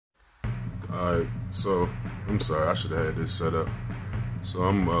Alright, so I'm sorry, I should have had this set up. So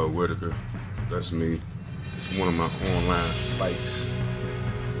I'm Whitaker. That's me. It's one of my online fights.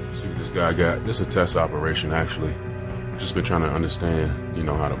 See what this guy got. This is a test operation, actually. Just been trying to understand,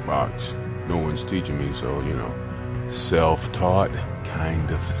 how to box. No one's teaching me, so, self-taught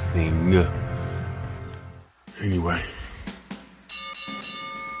kind of thing. Anyway.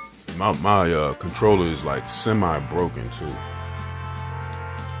 My controller is like semi-broken too.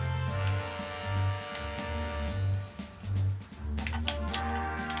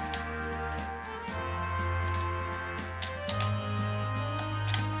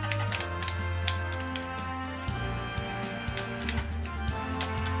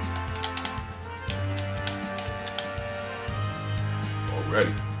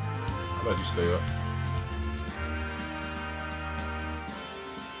 Already. I'll let you stay up.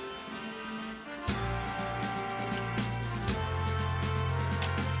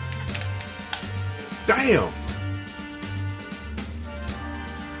 Damn!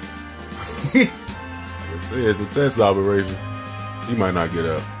 Like I said, it's a test operation. He might not get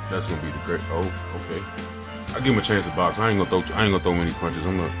up. That's gonna be the great. Oh, okay. I give him a chance to box. I ain't gonna throw many punches.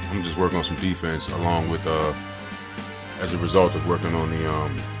 I'm gonna just work on some defense along with as a result of working on the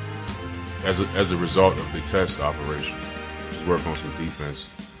as a result of the test operation. Just work on some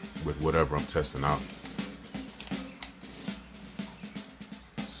defense with whatever I'm testing out.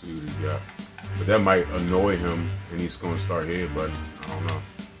 See what he got. But that might annoy him, and he's going to start headbutting. I don't know.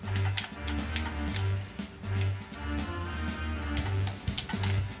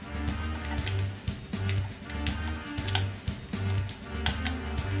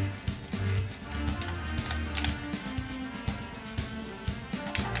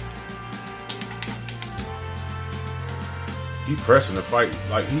 He pressing the fight.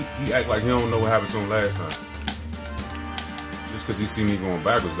 Like, he act like he don't know what happened to him last time. Just because he see me going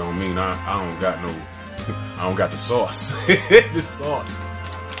backwards don't mean I don't got no, I don't got the sauce. The sauce.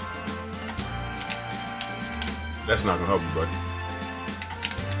 That's not gonna help you, buddy.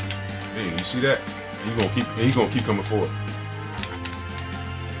 Man, you see that? He gonna keep coming forward.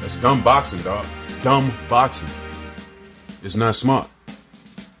 That's dumb boxing, dog. Dumb boxing. It's not smart.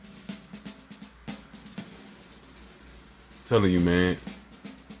 I'm telling you, man.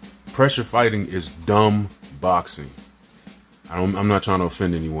 Pressure fighting is dumb boxing. I'm not trying to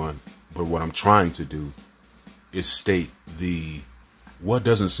offend anyone, but what I'm trying to do is state what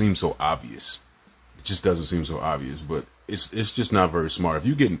doesn't seem so obvious. It just doesn't seem so obvious, but it's just not very smart. If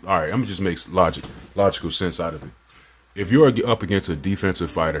you get, all right, I'm gonna just make logical sense out of it. If you're up against a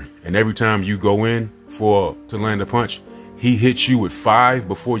defensive fighter and every time you go in to land a punch, he hits you with 5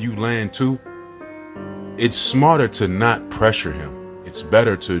 before you land 2, it's smarter to not pressure him. It's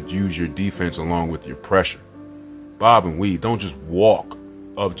better to use your defense along with your pressure. Bob and weave. Don't just walk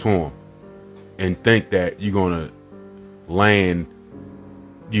up to him and think that you're gonna land,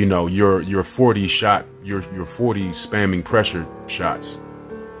 your 40 shot, your 40 spamming pressure shots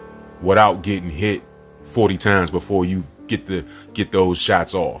without getting hit 40 times before you get those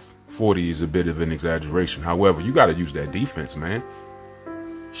shots off. 40 is a bit of an exaggeration. However, you got to use that defense, man.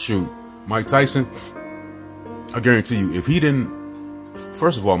 Shoot, Mike Tyson. I guarantee you, if he didn't,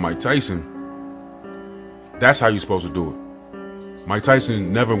 first of all, Mike Tyson. That's how you're supposed to do it. Mike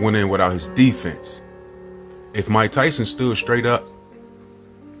Tyson never went in without his defense. If Mike Tyson stood straight up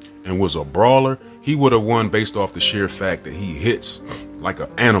and was a brawler, he would have won based off the sheer fact that he hits like an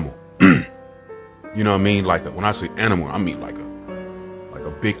animal. You know what I mean? Like when I say animal, I mean like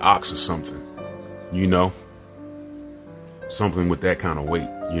a big ox or something. Something with that kind of weight.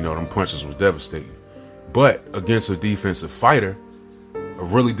 Them punches was devastating. But against a defensive fighter, a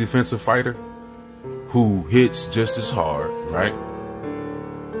really defensive fighter, who hits just as hard, right?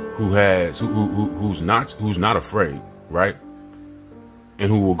 Who's not afraid, right?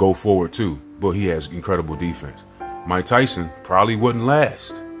 And who will go forward too, but he has incredible defense. Mike Tyson probably wouldn't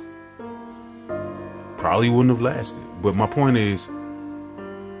last. Probably wouldn't have lasted. But my point is,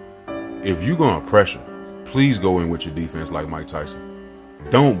 if you're gonna pressure, please go in with your defense like Mike Tyson.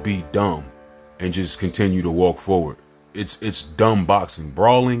 Don't be dumb and just continue to walk forward. It's dumb boxing.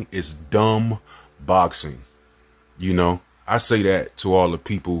 Brawling is dumb boxing. I say that to all the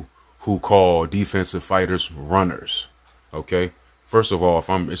people who call defensive fighters runners. Okay, first of all,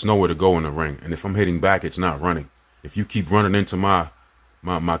 it's nowhere to go in the ring, and if I'm hitting back, it's not running. If you keep running into my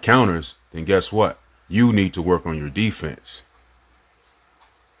counters, then guess what? You need to work on your defense.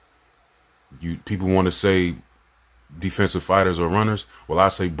 People want to say defensive fighters are runners. Well, I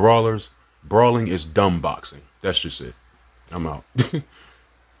say brawlers. Brawling is dumb boxing. That's just it. I'm out.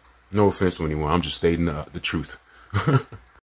 No offense to anyone. I'm just stating the truth.